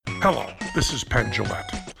Hello, this is Penn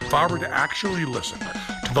Jillette. If I were to actually listen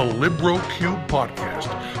to the Libro Cube podcast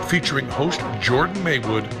featuring host Jordan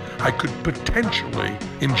Maywood, I could potentially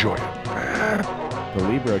enjoy it. The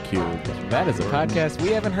Libro Cube. That is a podcast we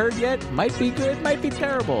haven't heard yet. Might be good, might be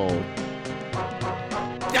terrible.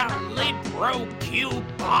 The Libro Cube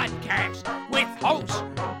podcast with host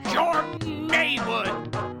Jordan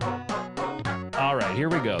Maywood. All right, here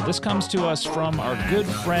we go. This comes to us from our good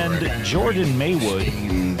friend Jordan Maywood.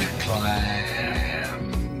 Steamed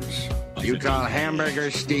clams. You call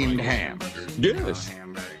hamburgers steamed ham? Yes.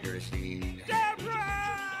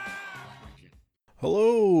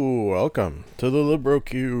 Hello, welcome to the Libro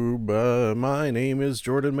Cube. My name is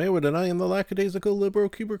Jordan Maywood, and I am the lackadaisical Libro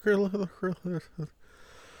Cuber.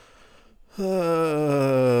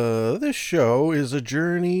 This show is a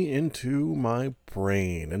journey into my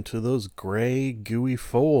brain, into those gray, gooey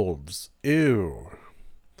folds. Ew.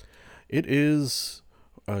 It is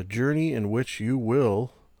a journey in which you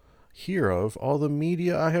will hear of all the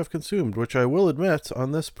media I have consumed, which I will admit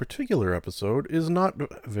on this particular episode is not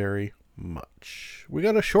very much. We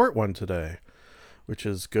got a short one today, which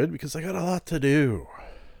is good because I got a lot to do.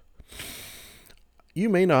 You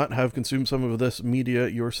may not have consumed some of this media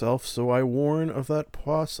yourself, so I warn of that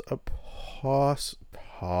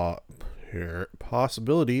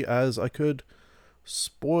possibility, as I could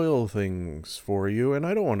spoil things for you, and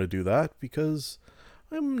I don't want to do that because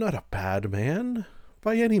I'm not a bad man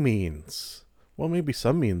by any means. Well, maybe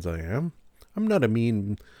some means I am. I'm not a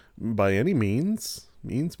mean by any means.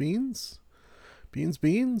 Beans.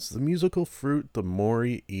 The musical fruit, the more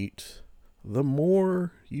you eat, the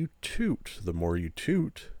more you toot. The more you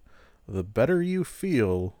toot, the better you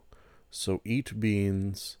feel. So eat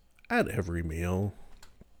beans at every meal.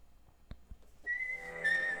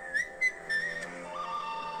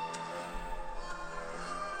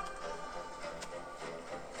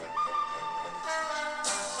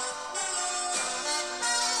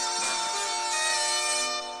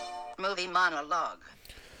 Movie monologue.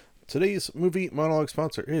 Today's movie monologue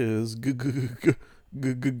sponsor is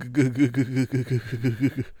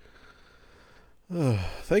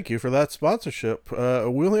thank you for that sponsorship. We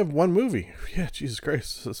only have one movie. Yeah, Jesus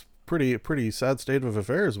Christ. It's pretty sad state of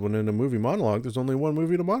affairs when in a movie monologue there's only one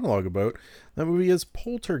movie to monologue about. That movie is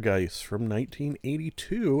Poltergeist from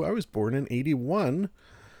 1982. I was born in 81,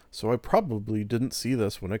 so I probably didn't see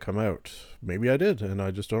this when it came out. Maybe I did, and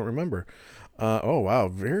I just don't remember. Oh wow,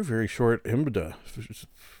 very, very short IMDb.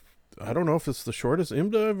 I don't know if it's the shortest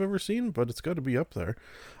IMDb I've ever seen, but it's got to be up there.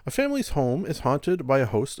 A family's home is haunted by a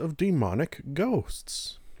host of demonic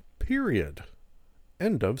ghosts. Period.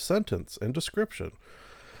 End of sentence and description.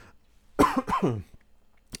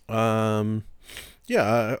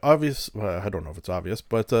 Yeah, obvious. Well, I don't know if it's obvious,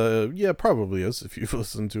 but yeah, probably is if you've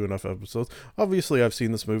listened to enough episodes. Obviously, I've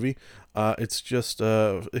seen this movie. It's just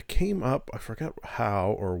it came up. I forget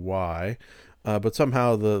how or why. But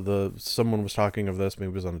somehow the someone was talking of this,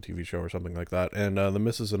 maybe it was on a TV show or something like that, and the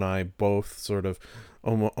missus and I both sort of,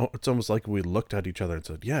 it's almost like we looked at each other and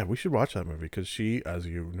said, yeah, we should watch that movie, because she, as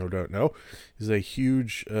you no doubt know, is a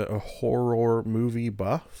huge horror movie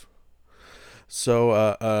buff.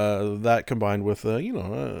 So that combined with I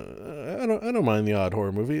don't mind the odd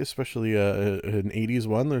horror movie, especially an 80s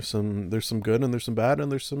one. There's some good and there's some bad,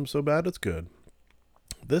 and there's some so bad it's good.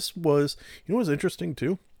 This was, what's interesting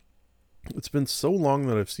too? It's been so long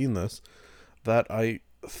that I've seen this that I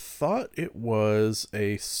thought it was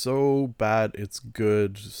a so bad it's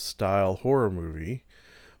good style horror movie,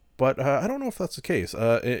 but I don't know if that's the case.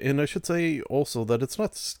 And I should say also that it's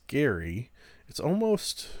not scary. It's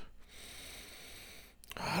almost,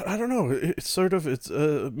 I don't know. It's sort of,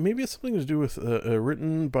 maybe it's something to do with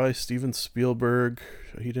written by Steven Spielberg.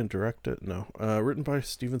 He didn't direct it, no. Written by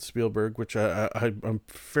Steven Spielberg, which I'm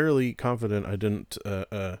fairly confident I didn't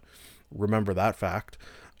remember that fact.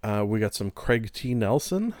 We got some Craig T.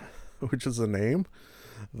 Nelson, which is a name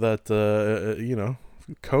that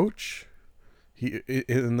Coach. He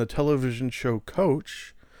in the television show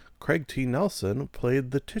Coach, Craig T. Nelson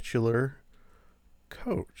played the titular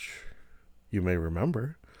Coach. You may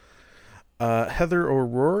remember. Heather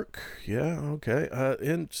O'Rourke, yeah, okay.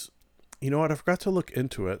 And you know what? I forgot to look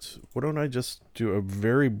into it. Why don't I just do a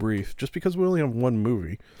very brief, just because we only have one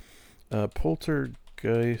movie, Poltergeist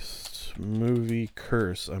movie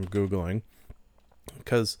curse. I'm Googling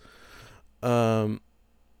because the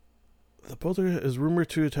Poltergeist is rumored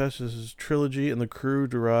to attach to his trilogy, and the crew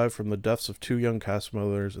derived from the deaths of two young cast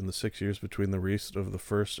members in the 6 years between the release of the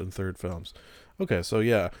first and third films. Okay, so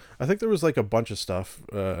yeah, I think there was like a bunch of stuff,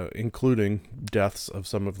 including deaths of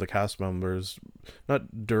some of the cast members,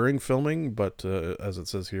 not during filming, but as it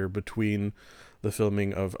says here, between the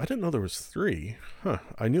filming of, I didn't know there was 3.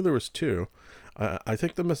 I knew there was 2. I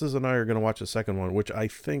think the missus and I are going to watch the second one, which I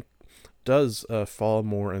think does fall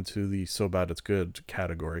more into the so bad it's good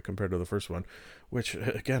category compared to the first one, which,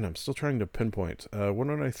 again, I'm still trying to pinpoint. Why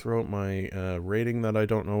don't I throw out my rating that I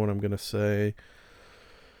don't know what I'm going to say?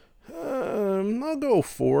 I'll go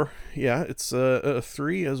 4. Yeah, it's a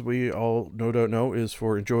 3, as we all no doubt know, is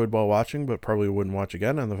for enjoyed while watching, but probably wouldn't watch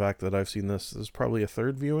again. And the fact that I've seen this is probably a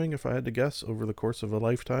 3rd viewing, if I had to guess, over the course of a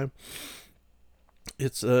lifetime.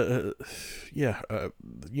 It's they're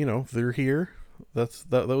here. That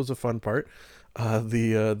was a fun part.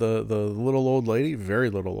 The little old lady, very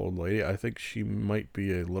little old lady. I think she might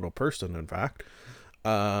be a little person, in fact.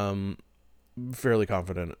 Fairly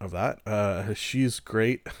confident of that. She's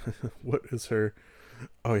great. What is her?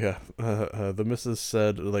 Oh yeah. The missus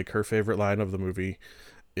said, like, her favorite line of the movie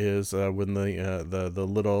is when the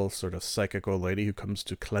little sort of psychic old lady who comes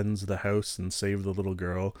to cleanse the house and save the little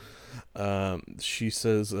girl, she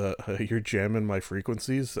says, "You're jamming my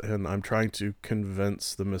frequencies," and I'm trying to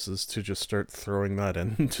convince the missus to just start throwing that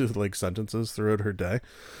into like sentences throughout her day.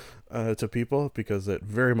 To people, because it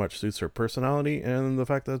very much suits her personality, and the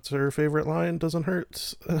fact that it's her favorite line doesn't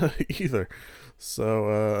hurt either.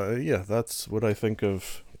 So yeah, that's what I think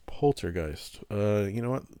of Poltergeist. You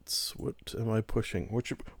know what am I pushing?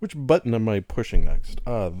 Which button am I pushing next?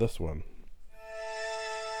 This one.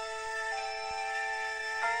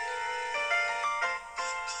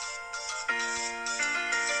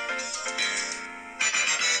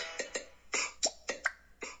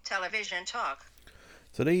 Television Talk.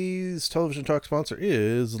 Today's Television Talk sponsor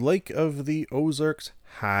is Lake of the Ozarks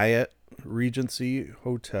Hyatt Regency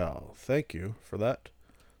Hotel. Thank you for that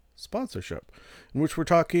sponsorship, in which we're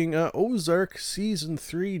talking Ozark Season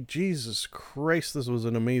 3. Jesus Christ, this was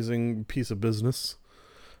an amazing piece of business,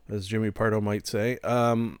 as Jimmy Pardo might say.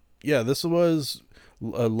 Yeah, this was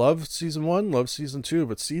love Season 1, love Season 2,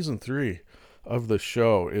 but Season 3 of the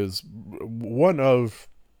show is one of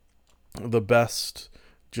the best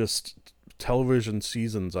just television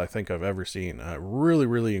seasons I think I've ever seen. Really,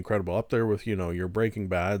 really incredible. Up there with, your Breaking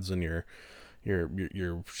Bads and your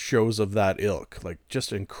shows of that ilk. Like,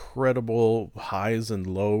 just incredible highs and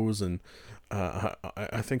lows, and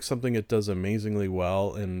I think something it does amazingly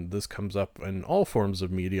well, and this comes up in all forms of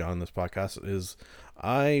media on this podcast, is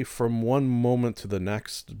I, from one moment to the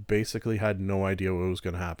next, basically had no idea what was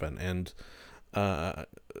going to happen. And and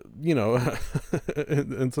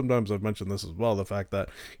sometimes I've mentioned this as well, the fact that,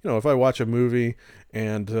 if I watch a movie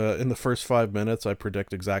and in the first 5 minutes I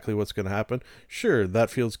predict exactly what's going to happen, sure, that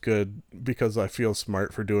feels good because I feel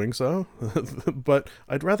smart for doing so. But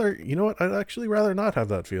I'd rather, I'd actually rather not have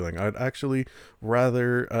that feeling. I'd actually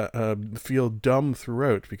rather feel dumb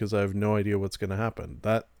throughout because I have no idea what's going to happen.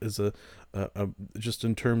 That is a just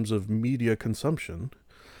in terms of media consumption,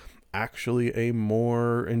 actually a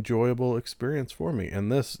more enjoyable experience for me, and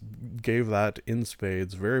this gave that in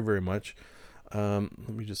spades very, very much. Let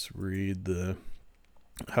me just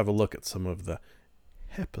have a look at some of the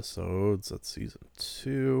episodes. That's Season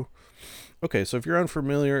 2. Okay, so if you're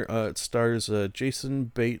unfamiliar, it stars Jason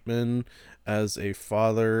Bateman as a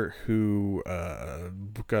father who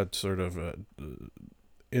got sort of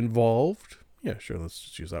involved. Yeah, sure, let's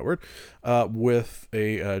just use that word. With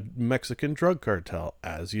a Mexican drug cartel,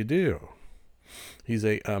 as you do. He's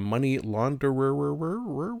a money launderer,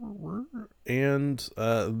 and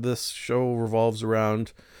this show revolves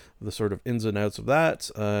around the sort of ins and outs of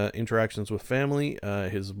that, interactions with family,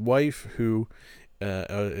 his wife, who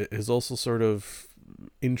is also sort of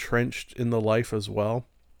entrenched in the life as well.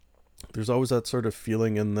 There's always that sort of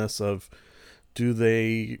feeling in this of, do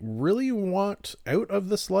they really want out of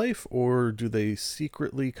this life, or do they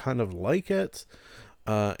secretly kind of like it?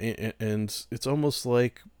 And it's almost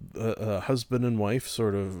like a husband and wife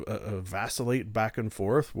sort of vacillate back and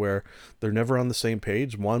forth, where they're never on the same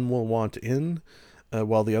page. One will want in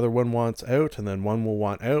while the other one wants out, and then one will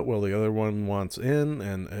want out while the other one wants in,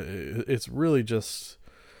 and it's really just...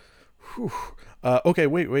 Whew. Okay,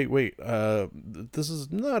 wait. This is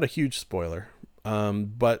not a huge spoiler.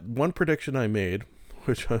 But one prediction I made,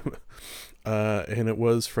 which and it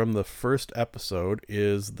was from the first episode,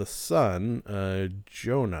 is the son,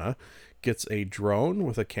 Jonah, gets a drone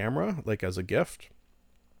with a camera, like as a gift,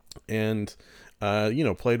 and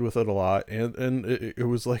played with it a lot, and it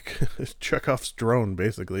was like Chekhov's drone,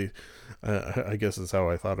 basically. I guess is how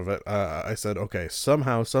I thought of it. I said, okay,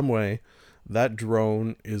 somehow, some way, that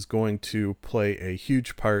drone is going to play a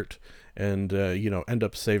huge part and end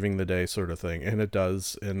up saving the day, sort of thing. And it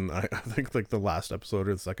does, and I think like the last episode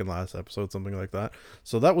or the second last episode, something like that.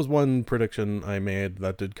 So that was one prediction I made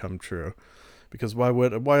that did come true. because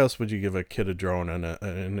why else would you give a kid a drone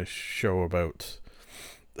in a show about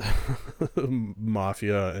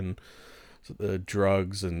mafia and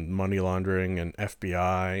drugs and money laundering and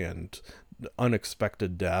FBI and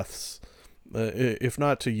unexpected deaths, if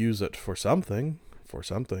not to use it for something. We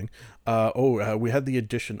had the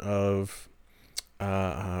addition of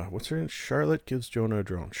what's her name? Charlotte gives Jonah a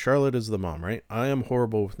drone. Charlotte is the mom, right? I am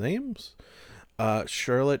horrible with names.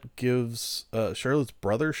 Charlotte's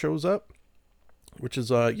brother shows up, which is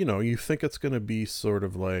you think it's going to be sort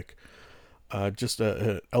of like just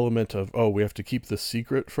an element of, we have to keep this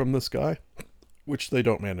secret from this guy, which they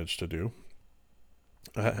don't manage to do.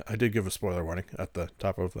 I did give a spoiler warning at the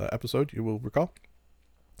top of the episode, you will recall.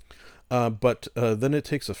 But then it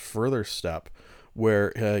takes a further step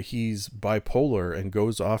where he's bipolar and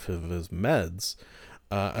goes off of his meds.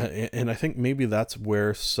 And I think maybe that's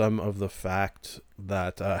where some of the fact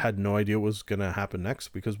that I had no idea what was going to happen next,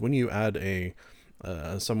 because when you add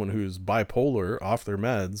someone who's bipolar off their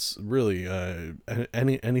meds, really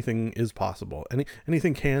anything is possible.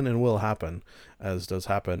 Anything can and will happen, as does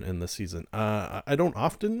happen in this season. I don't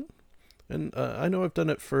often, and I know I've done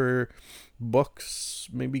it for books,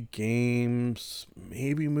 maybe games,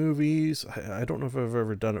 maybe movies. I don't know if I've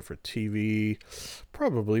ever done it for TV.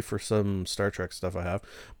 Probably for some Star Trek stuff I have.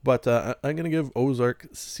 But I'm going to give Ozark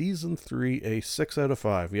Season 3 a 6 out of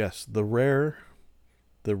 5. Yes, the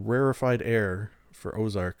rarefied air for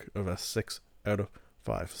Ozark of a 6 out of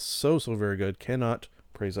 5. So very good. Cannot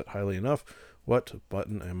praise it highly enough. What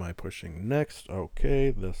button am I pushing next? Okay,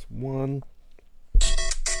 this one.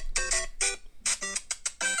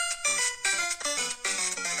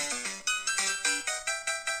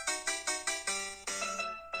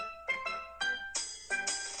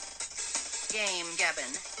 Game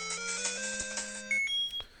Gabbin.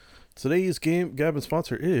 Today's game Gabbin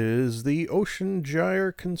sponsor is the Ocean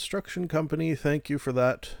Gyre Construction Company. Thank you for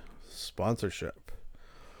that sponsorship.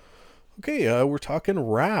 Okay, we're talking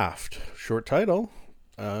Raft. Short title,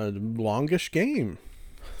 longish game.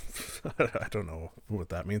 I don't know what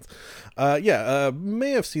that means.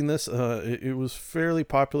 May have seen this. It was fairly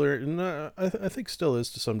popular, and I think still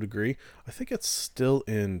is to some degree. I think it's still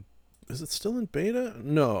in. Is it still in beta?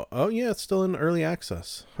 No. Oh yeah, it's still in early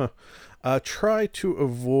access. Try to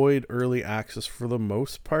avoid early access for the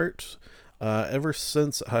most part. Ever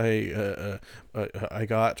since I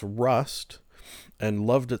got Rust and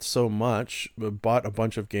loved it so much, bought a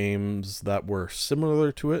bunch of games that were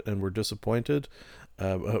similar to it and were disappointed.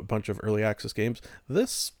 A bunch of early access games.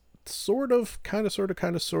 This sort of,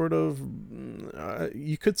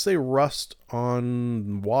 you could say Rust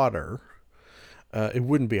on water. It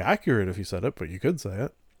wouldn't be accurate if you said it, but you could say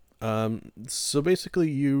it. So basically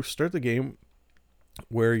you start the game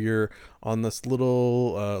where you're on this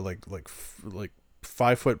little, like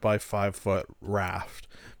 5 foot by 5 foot raft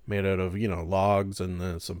made out of, logs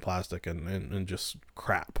and some plastic and just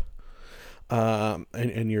crap.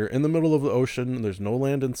 And you're in the middle of the ocean, there's no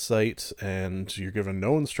land in sight, and you're given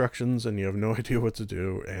no instructions, and you have no idea what to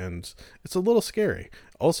do, and it's a little scary.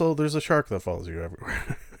 Also, there's a shark that follows you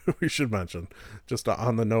everywhere. We should mention, just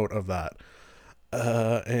on the note of that.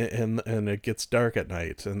 And it gets dark at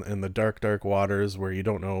night, and the dark waters where you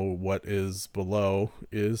don't know what is below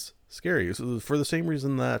is scary. So for the same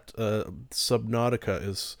reason that Subnautica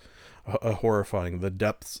is horrifying, the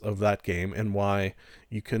depths of that game, and why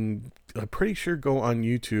you can, I'm pretty sure, go on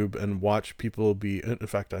YouTube and watch people be, in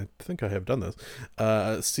fact I think I have done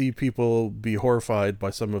this, see people be horrified by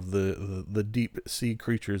some of the deep sea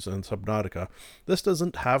creatures in Subnautica. This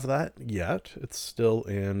doesn't have that yet. It's still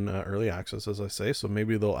in early access, as I say, so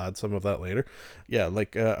maybe they'll add some of that later. Yeah,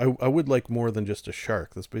 like I would like more than just a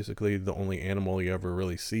shark. That's basically the only animal you ever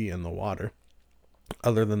really see in the water,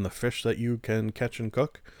 other than the fish that you can catch and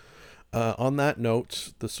cook. On that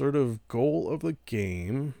note, the sort of goal of the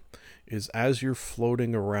game is, as you're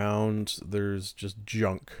floating around, there's just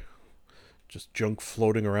junk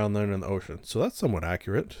floating around there in the ocean. So that's somewhat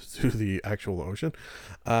accurate to the actual ocean.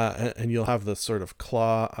 And you'll have this sort of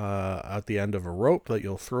claw at the end of a rope that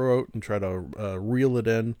you'll throw out and try to reel it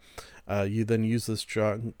in. You then use this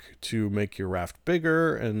junk to make your raft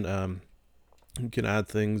bigger, and you can add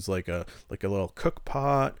things like a little cook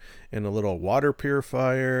pot and a little water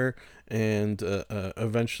purifier, and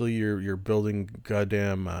eventually you're building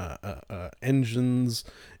goddamn engines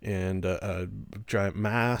and a giant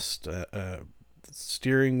mast,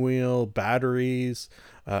 steering wheel, batteries,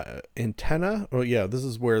 antenna. Oh yeah, this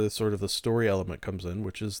is where the sort of the story element comes in,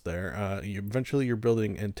 which is there. Eventually you're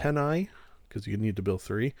building antennae, because you need to build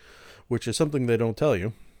 3, which is something they don't tell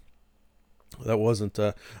you. That wasn't,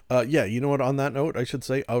 yeah, you know what, on that note, I should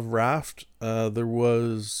say, of Raft, there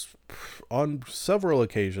was, on several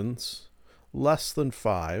occasions, less than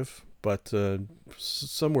 5, but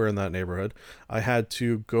somewhere in that neighborhood, I had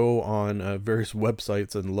to go on various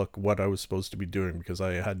websites and look what I was supposed to be doing, because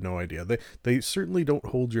I had no idea. They certainly don't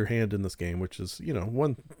hold your hand in this game, which is,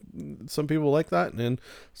 some people like that, and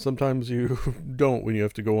sometimes you don't when you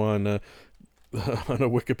have to go on a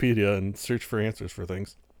Wikipedia and search for answers for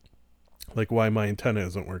things. Like why my antenna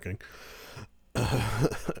isn't working.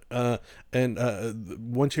 And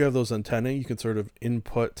once you have those antennae, you can sort of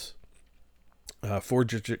input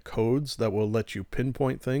 4-digit codes that will let you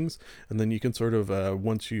pinpoint things. And then you can sort of,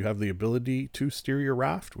 once you have the ability to steer your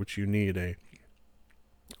raft, which you need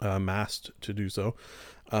a mast to do so,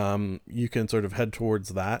 you can sort of head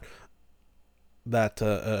towards that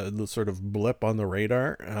sort of blip on the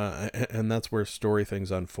radar. And that's where story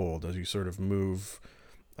things unfold as you sort of move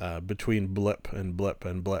between blip and blip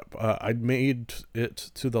and blip. I'd made it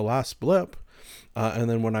to the last blip, and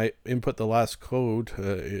then when I input the last code,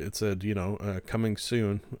 it said, coming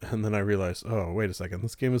soon, and then I realized, oh, wait a second,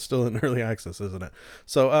 this game is still in early access, isn't it?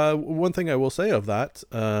 So one thing I will say of that,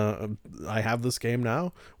 I have this game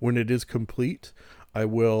now. When it is complete, I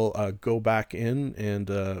will go back in, and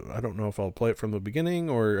I don't know if I'll play it from the beginning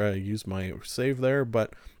or use my save there,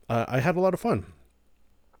 but I had a lot of fun.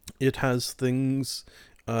 It has things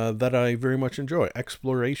that I very much enjoy.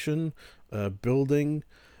 Exploration, building,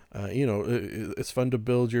 it's fun to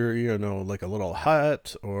build your, like a little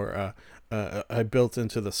hut, or I built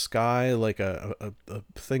into the sky like a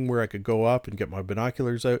thing where I could go up and get my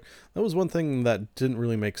binoculars out. That was one thing that didn't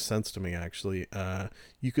really make sense to me, actually.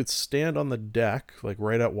 You could stand on the deck, like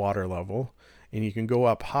right at water level, and you can go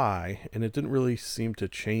up high, and it didn't really seem to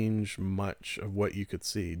change much of what you could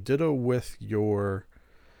see. Ditto with your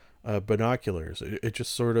binoculars. It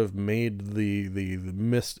just sort of made the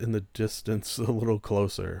mist in the distance a little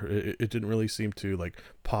closer. It didn't really seem to like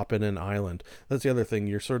pop in an island. That's the other thing.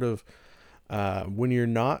 You're sort of when you're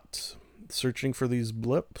not searching for these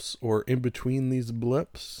blips, or in between these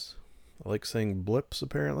blips, I like saying blips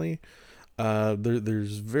apparently,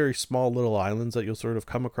 there's very small little islands that you'll sort of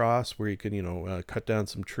come across where you can cut down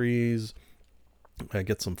some trees,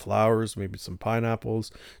 get some flowers, maybe some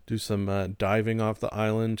pineapples, do some diving off the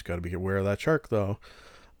island. Got to be aware of that shark though,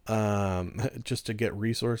 just to get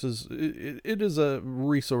resources. It is a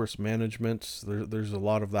resource management. There's a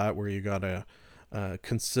lot of that where you gotta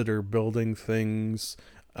consider building things,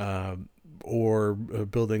 or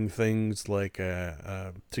building things like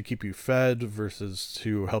to keep you fed versus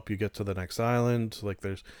to help you get to the next island. Like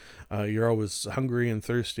there's you're always hungry and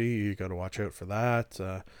thirsty, you got to watch out for that.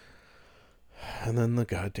 And then the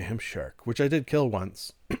goddamn shark, which I did kill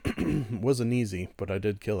once. Wasn't easy, but I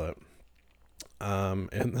did kill it. And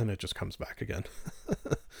then it just comes back again.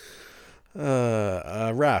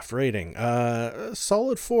 Raft rating,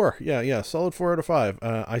 solid 4. Yeah, solid 4 out of 5.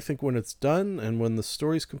 I think when it's done, and when the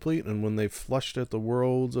story's complete, and when they've fleshed out the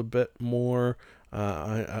worlds a bit more,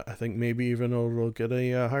 I think maybe even it'll get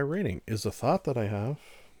a high rating. Is a thought that I have.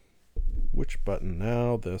 Which button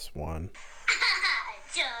now? This one.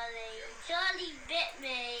 Charlie bit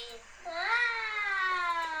me.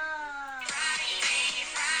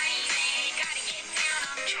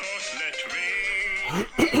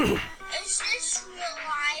 Is this real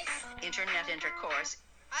life? Internet Intercourse.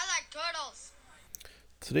 I like turtles.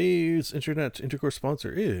 Today's Internet Intercourse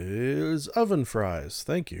sponsor is Oven Fries.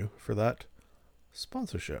 Thank you for that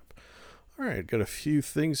sponsorship. All right, got a few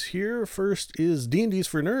things here. First is D&D's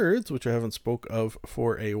for Nerds, which I haven't spoke of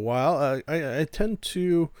for a while. I tend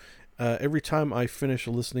to, every time I finish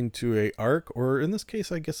listening to a arc, or in this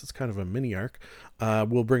case, I guess it's kind of a mini arc,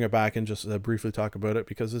 we'll bring it back and just briefly talk about it,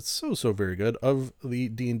 because it's so very good. Of the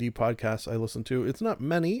D&D podcasts I listen to, it's not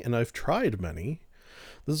many, and I've tried many.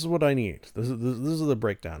 This is what I need. This is the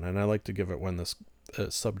breakdown, and I like to give it when this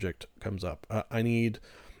subject comes up. I need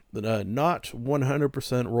not 100%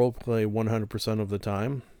 roleplay 100% of the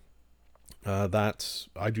time. That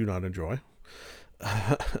I do not enjoy.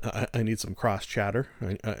 I need some cross chatter.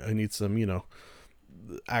 I need some,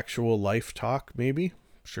 actual life talk, maybe.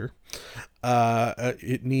 Sure.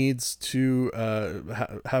 It needs to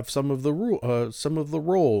have some of the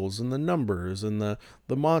roles and the numbers and the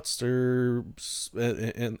monsters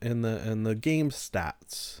and the game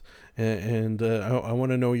stats. And I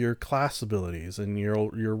want to know your class abilities and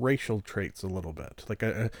your racial traits a little bit. Like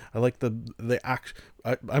I like the act.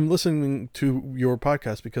 I'm listening to your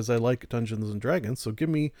podcast because I like Dungeons and Dragons. So give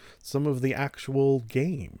me some of the actual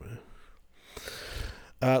game.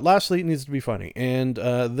 Lastly, it needs to be funny, and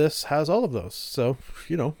this has all of those. So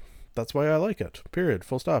that's why I like it. Period.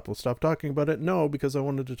 Full stop. Let's stop talking about it. No, because I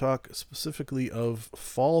wanted to talk specifically of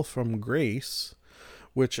Fall from Grace,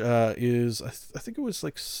 which is, I think it was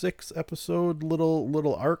like 6 episode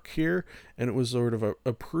little arc here, and it was sort of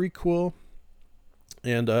a prequel.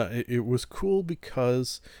 And it was cool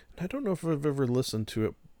because, I don't know if I've ever listened to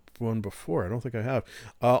it one before. I don't think I have.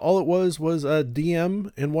 All it was a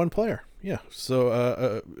DM and one player. Yeah.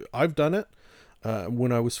 So I've done it.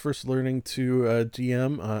 When I was first learning to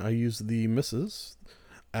DM, I used the missus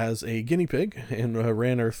as a guinea pig and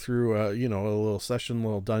ran her through, a little session,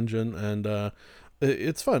 little dungeon, and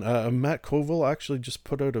it's fun. Matt Koval actually just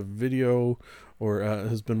put out a video, or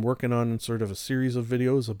has been working on sort of a series of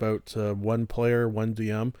videos about one player, one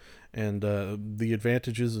DM, and the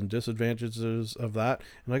advantages and disadvantages of that.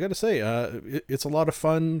 And I got to say, it's a lot of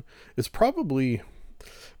fun. It's probably,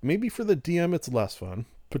 maybe for the DM, it's less fun,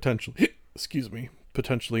 potentially.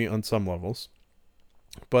 Potentially on some levels,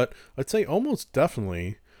 but I'd say almost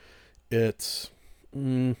definitely it's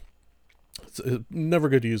never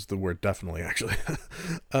good to use the word definitely, actually.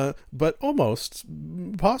 But almost,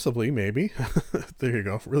 possibly, maybe, there you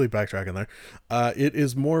go, really backtracking there. It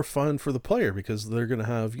is more fun for the player because they're going to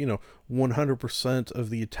have, 100% of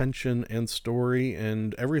the attention and story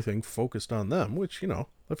and everything focused on them, which,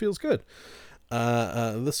 that feels good.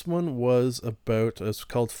 This one was about, it's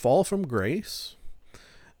called Fall from Grace,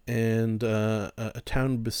 and a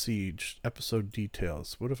town besieged. Episode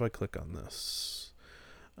details. What if I click on this?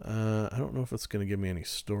 I don't know if it's going to give me any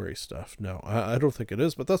story stuff. No, I don't think it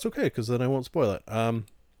is, but that's okay, because then I won't spoil it.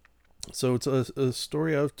 So it's a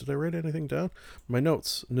story of, did I write anything down? My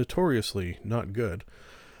notes, notoriously not good.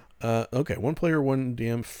 Okay, one player, one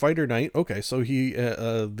DM, fighter knight. Okay, so he,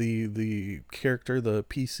 the character, the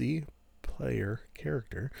PC player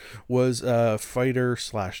character, was fighter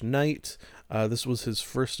 / knight. This was his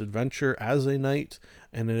first adventure as a knight,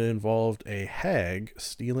 and it involved a hag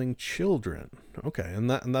stealing children. Okay, and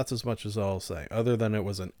that's as much as I'll say, other than it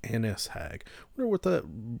was an Ennis hag. I wonder what that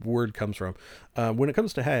word comes from. When it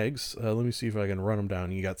comes to hags, let me see if I can run them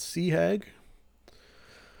down. You got sea hag,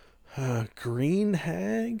 green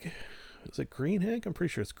hag. Is it green hag? I'm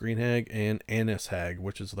pretty sure it's green hag, and Annis hag,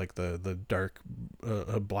 which is like the dark,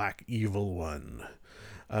 black evil one.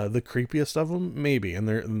 The creepiest of them, maybe, and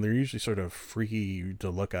they're usually sort of freaky to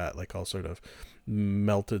look at, like all sort of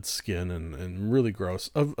melted skin and really gross.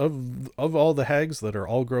 Of all the hags that are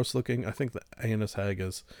all gross looking, I think the Annis hag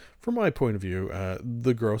is, from my point of view,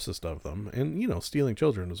 the grossest of them. And stealing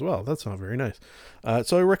children as well. That's not very nice.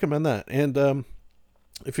 So I recommend that. And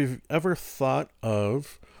if you've ever thought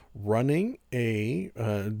of running a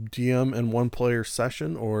DM and one player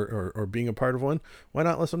session or being a part of one, why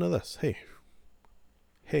not listen to this? Hey,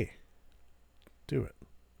 do it.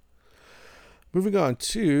 Moving on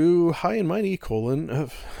to High and Mighty,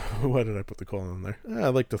 why did I put the colon in there? I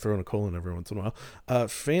like to throw in a colon every once in a while.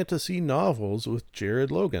 Fantasy novels with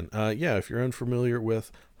Jared Logan. Yeah, if you're unfamiliar with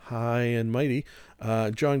High and Mighty,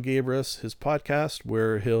 John Gabris, his podcast,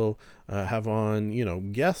 where he'll have on,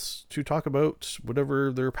 guests to talk about whatever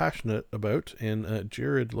they're passionate about, and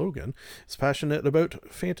Jared Logan is passionate about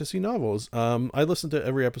fantasy novels. I listen to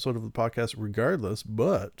every episode of the podcast regardless,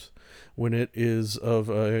 but when it is of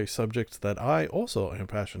a subject that I also am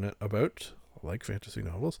passionate about, like fantasy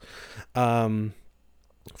novels,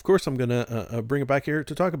 of course, I'm going to bring it back here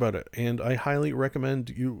to talk about it, and I highly recommend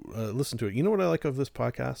you listen to it. You know what I like of this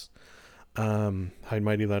podcast, High and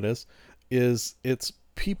Mighty, that is it's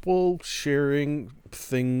people sharing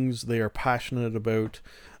things they are passionate about,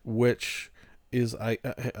 which is, I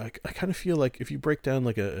kind of feel like if you break down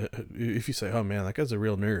if you say, oh man, that guy's a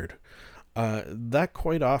real nerd, that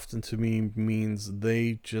quite often to me means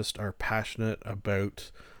they just are passionate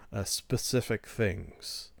about specific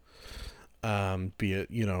things. Be it,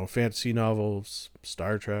 fantasy novels,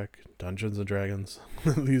 Star Trek, Dungeons and Dragons.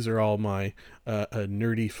 These are all my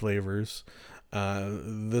nerdy flavors.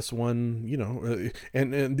 This one,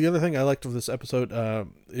 and the other thing I liked of this episode, I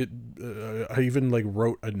even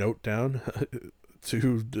wrote a note down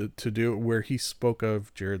to do where he spoke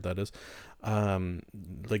of Jared, that is,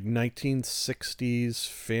 1960s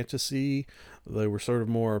fantasy. They were sort of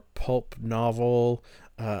more pulp novel,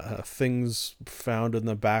 things found in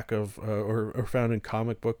the back of or found in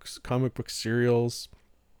comic book serials,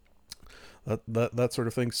 that sort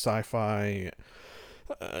of thing, sci-fi,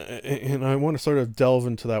 and I want to sort of delve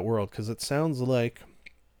into that world because it sounds like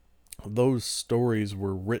those stories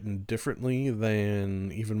were written differently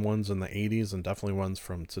than even ones in the 80s and definitely ones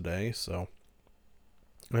from today. So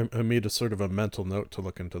I made a sort of a mental note to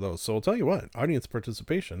look into those. So I'll tell you what, audience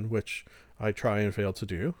participation, which I try and fail to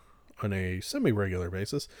do, on a semi-regular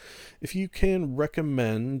basis. If you can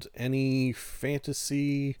recommend any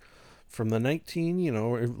fantasy from the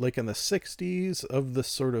like in the 60s of this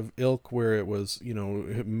sort of ilk, where it was,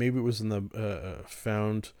 maybe it was in the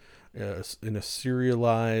found in a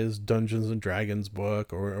serialized Dungeons and Dragons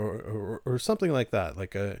book or something like that.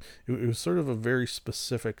 Like it was sort of a very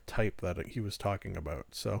specific type that he was talking about.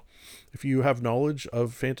 So if you have knowledge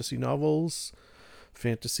of fantasy novels,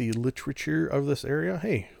 fantasy literature of this area,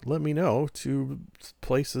 hey, let me know to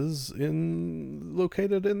places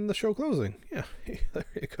located in the show closing. Yeah, hey, there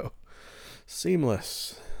you go.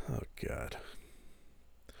 Seamless. Oh God.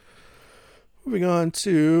 Moving on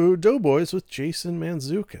to Doughboys with Jason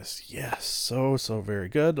Mantzoukas. Yes, so very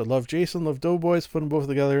good. I love Jason, love Doughboys, put them both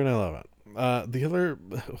together, and I love it. This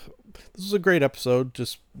is a great episode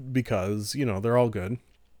just because, they're all good.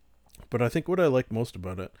 But I think what I like most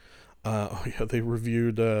about it, they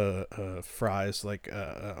reviewed fries, like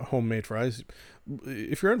homemade fries.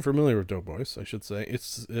 If you're unfamiliar with Doughboys, I should say,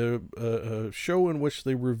 it's a show in which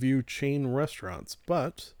they review chain restaurants,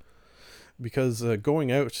 but because going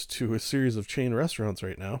out to a series of chain restaurants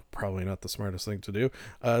right now, probably not the smartest thing to do.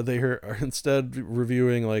 They are instead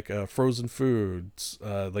reviewing like frozen foods.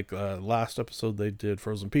 Last episode they did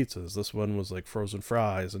frozen pizzas. This one was like frozen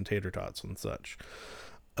fries and tater tots and such.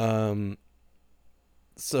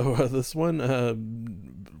 So this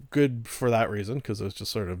one, good for that reason, because it was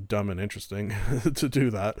just sort of dumb and interesting to do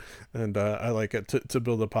that. And I like it to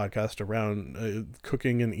build a podcast around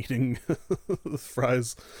cooking and eating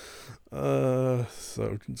fries. So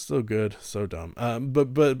good, so dumb.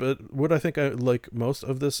 But what I think I like most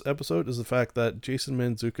of this episode is the fact that Jason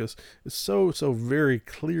Mantzoukas is so very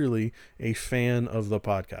clearly a fan of the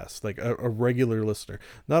podcast, like a regular listener.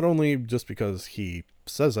 Not only just because he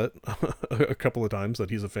says it a couple of times that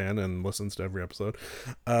he's a fan and listens to every episode,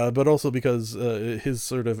 but also because his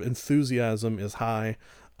sort of enthusiasm is high.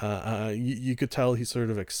 You could tell he's sort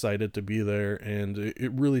of excited to be there, and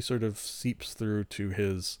it really sort of seeps through to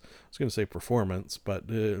his, I was going to say performance, but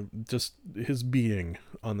just his being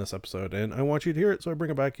on this episode. And I want you to hear it, so I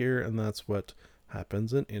bring it back here, and that's what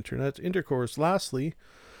happens in Internet Intercourse. Lastly,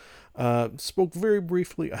 spoke very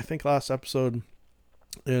briefly, I think, last episode,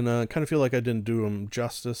 and kind of feel like I didn't do him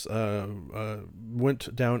justice.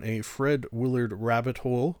 Went down a Fred Willard Rabbit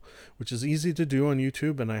Hole, which is easy to do on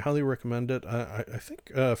YouTube, and I highly recommend it. I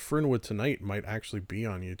think Fernwood Tonight might actually be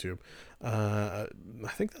on YouTube. I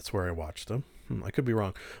think that's where I watched him. I could be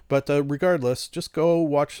wrong. But regardless, just go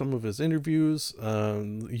watch some of his interviews.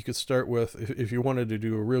 You could start with, if you wanted to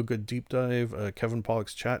do a real good deep dive, Kevin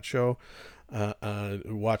Pollak's chat show.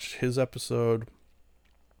 Watch his episode.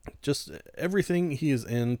 Just everything he is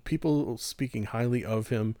in, people speaking highly of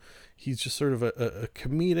him. He's just sort of a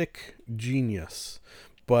comedic genius,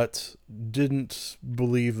 but didn't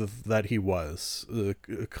believe that he was,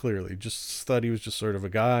 clearly. Just thought he was just sort of a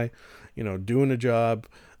guy, doing a job,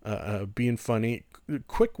 being funny.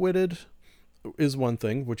 Quick-witted is one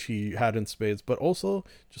thing, which he had in spades, but also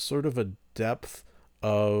just sort of a depth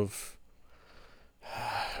of...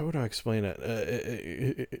 How would I explain it?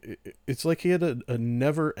 It's like he had a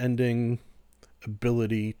never-ending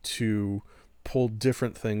ability to pull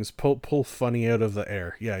different things, pull funny out of the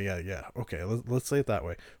air. Yeah. Okay, let's say it that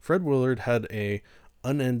way. Fred Willard had a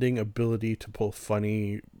unending ability to pull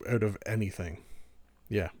funny out of anything.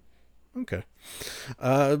 Yeah. Okay.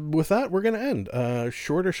 With that, we're going to end.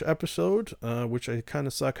 Shortish episode, which I kind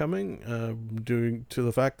of saw coming, due to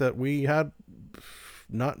the fact that we had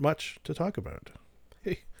not much to talk about.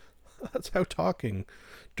 Hey, that's how talking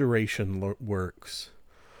duration works.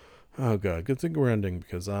 Oh God, good thing we're ending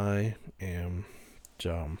because I am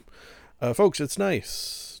dumb. Folks, it's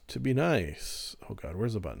nice to be nice. Oh God,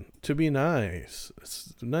 where's the button? To be nice.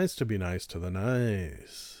 It's nice to be nice to the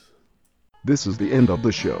nice. This is the end of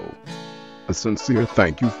the show. A sincere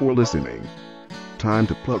thank you for listening. Time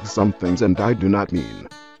to plug some things, and I do not mean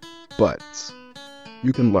butts.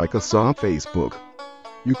 You can like us on Facebook.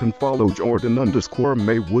 You can follow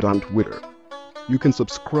Jordan_Maywood on Twitter. You can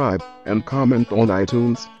subscribe and comment on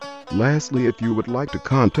iTunes. Lastly, if you would like to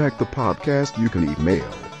contact the podcast, you can email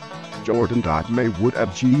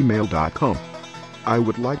jordan.maywood@gmail.com. I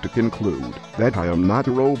would like to conclude that I am not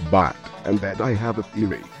a robot and that I have a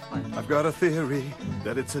theory. I've got a theory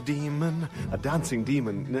that it's a demon, a dancing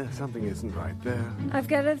demon. Nah, something isn't right there. I've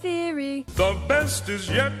got a theory. The best is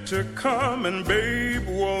yet to come, and babe,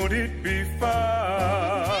 won't it be fine?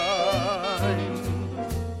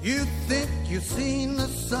 You think you've seen the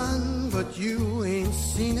sun, but you ain't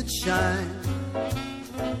seen it shine.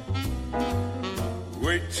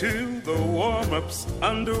 Wait till the warm-up's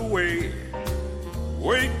underway.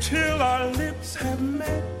 Wait till our lips have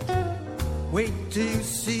met. Wait till you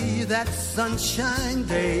see that sunshine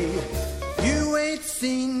day. You ain't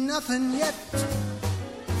seen nothing yet.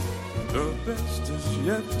 The best is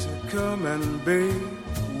yet to come, and babe,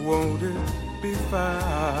 won't it be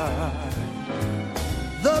fine?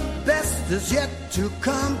 The best is yet to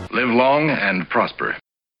come. Live long and prosper.